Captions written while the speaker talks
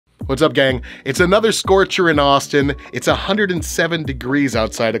What's up, gang? It's another scorcher in Austin. It's 107 degrees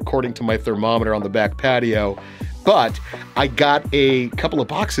outside according to my thermometer on the back patio, but I got a couple of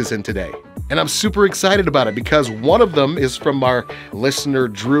boxes in today. And I'm super excited about it because one of them is from our listener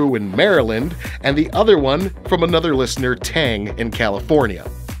Drew in Maryland, and the other one from another listener, Tang, in California.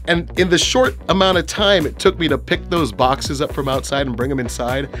 And in the short amount of time it took me to pick those boxes up from outside and bring them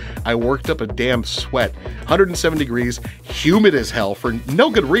inside, I worked up a damn sweat. 107 degrees, humid as hell for no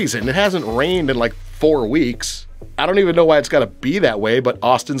good reason. It hasn't rained in like 4 weeks. I don't even know why it's gotta be that way, but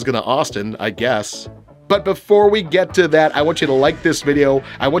Austin's gonna Austin, I guess. But before we get to that, I want you to like this video,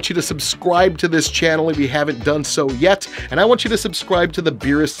 I want you to subscribe to this channel if you haven't done so yet, and I want you to subscribe to the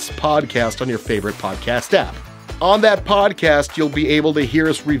Beerists podcast on your favorite podcast app. On that podcast, you'll be able to hear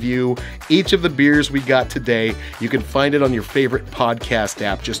us review each of the beers we got today. You can find it on your favorite podcast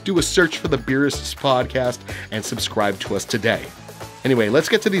app. Just do a search for the Beerists podcast and subscribe to us today. Anyway, let's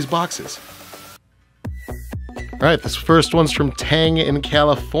get to these boxes. All right, this first one's from Tang in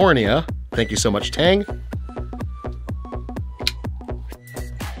California. Thank you so much, Tang.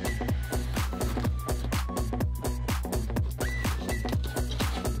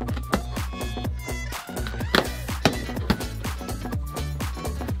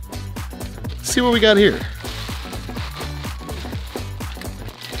 See what we got here.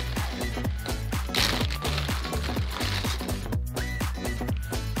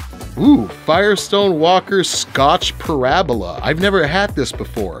 Ooh, Firestone Walker Scotch Parabola. I've never had this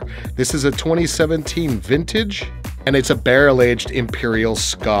before. This is a 2017 vintage, and it's a barrel-aged Imperial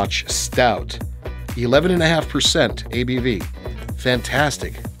Scotch Stout. 11.5% ABV.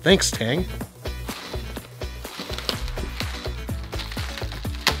 Fantastic. Thanks, Tang.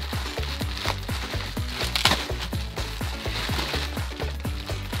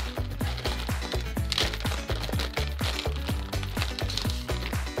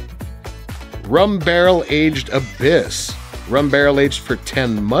 Rum Barrel Aged Abyss. Rum Barrel aged for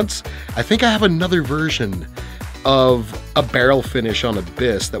 10 months. I think I have another version of a barrel finish on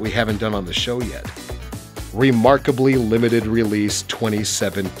Abyss that we haven't done on the show yet. Remarkably limited release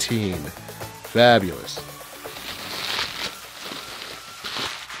 2017. Fabulous.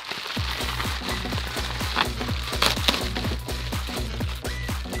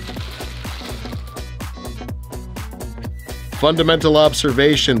 Fundamental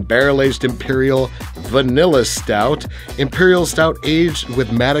Observation Barrel-Aged Imperial Vanilla Stout. Imperial Stout aged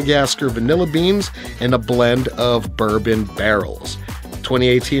with Madagascar vanilla beans and a blend of bourbon barrels.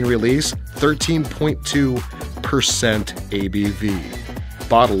 2018 release, 13.2% ABV.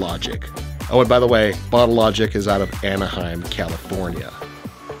 Bottle Logic. Oh, and by the way, Bottle Logic is out of Anaheim, California.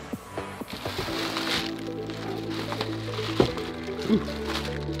 Ooh.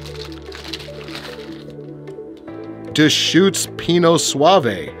 Deschutes Pinot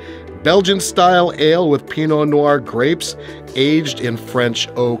Suave, Belgian-style ale with Pinot Noir grapes, aged in French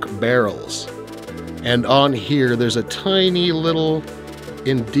oak barrels. And on here, there's a tiny little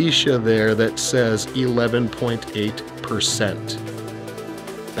indicia there that says 11.8%.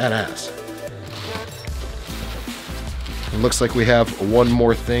 Badass. It looks like we have one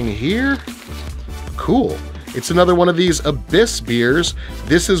more thing here. Cool. It's another one of these Abyss beers.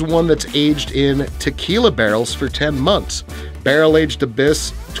 This is one that's aged in tequila barrels for 10 months. Barrel-aged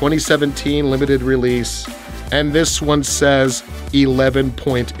Abyss, 2017 limited release. And this one says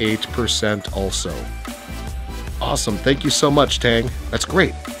 11.8% also. Awesome, thank you so much, Tang. That's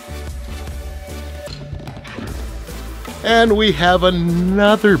great. And we have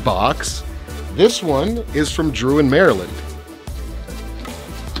another box. This one is from Drew in Maryland.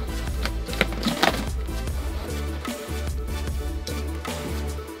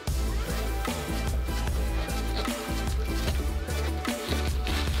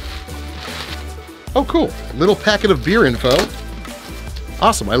 Oh, cool. Little packet of beer info.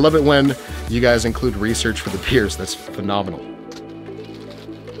 Awesome. I love it when you guys include research for the beers. That's phenomenal.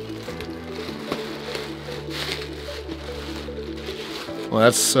 Well,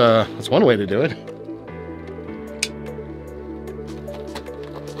 that's one way to do it.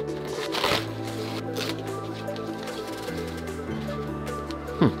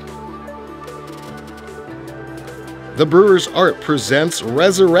 The Brewer's Art presents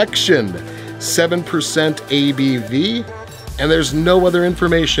Resurrection. 7% ABV, and there's no other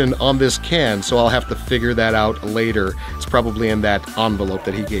information on this can, so I'll have to figure that out later. It's probably in that envelope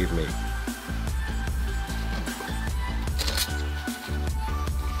that he gave me.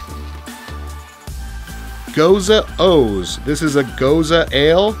 Goza O's. This is a Goza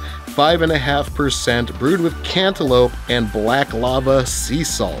Ale, 5.5%, brewed with cantaloupe and black lava sea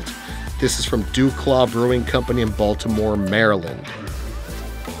salt. This is from Dew Claw Brewing Company in Baltimore, Maryland.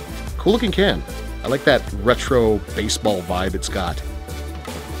 Cool looking can. I like that retro baseball vibe it's got.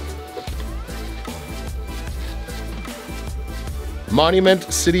 Monument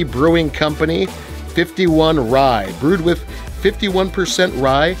City Brewing Company 51 Rye. Brewed with 51%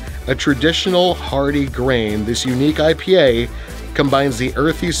 rye, a traditional hardy grain, this unique IPA combines the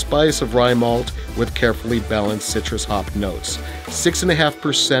earthy spice of rye malt with carefully balanced citrus hop notes.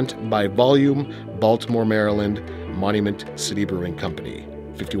 6.5% by volume, Baltimore, Maryland, Monument City Brewing Company.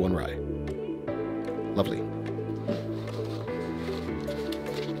 51 Rye. Lovely.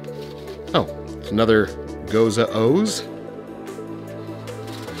 Oh, it's another Goza O's.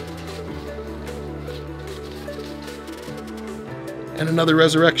 And another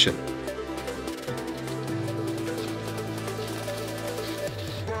Resurrection.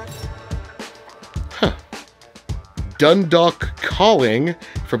 Huh. Dundalk Calling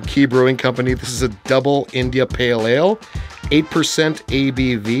from Key Brewing Company. This is a double India Pale Ale, 8%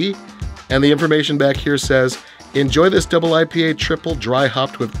 ABV. And the information back here says, enjoy this double IPA triple dry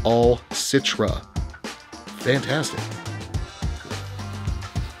hopped with all Citra. Fantastic.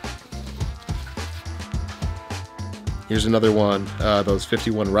 Here's another one, those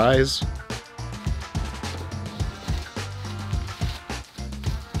 51 Ryes.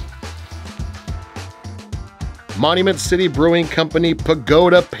 Monument City Brewing Company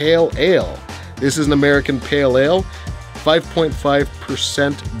Pagoda Pale Ale. This is an American Pale Ale,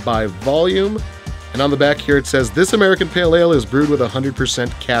 5.5% by volume. And on the back here it says, this American Pale Ale is brewed with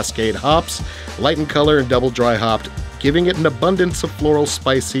 100% Cascade hops, light in color and double dry hopped, giving it an abundance of floral,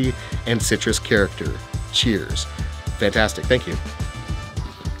 spicy, and citrus character. Cheers. Fantastic, thank you.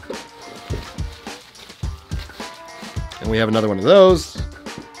 And we have another one of those.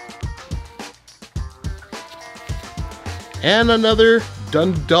 And another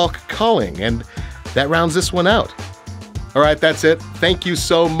Dundalk Calling, and that rounds this one out. All right, that's it. Thank you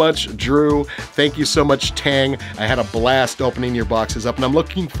so much, Drew. Thank you so much, Tang. I had a blast opening your boxes up, and I'm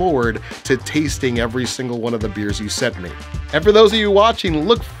looking forward to tasting every single one of the beers you sent me. And for those of you watching,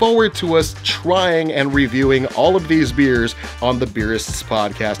 look forward to us trying and reviewing all of these beers on the Beerists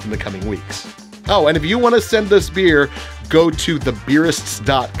podcast in the coming weeks. Oh, and if you want to send us beer, go to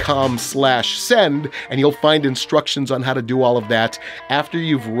thebeerists.com/send, and you'll find instructions on how to do all of that. After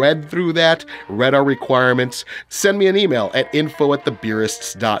you've read through that, read our requirements, send me an email at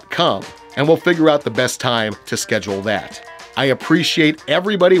info@thebeerists.com, and we'll figure out the best time to schedule that. I appreciate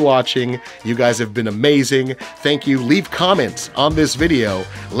everybody watching. You guys have been amazing. Thank you. Leave comments on this video.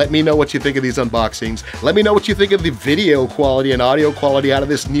 Let me know what you think of these unboxings. Let me know what you think of the video quality and audio quality out of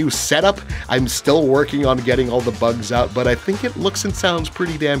this new setup. I'm still working on getting all the bugs out, but I think it looks and sounds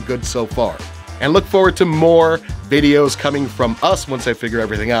pretty damn good so far. And look forward to more videos coming from us once I figure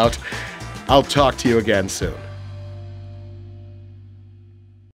everything out. I'll talk to you again soon.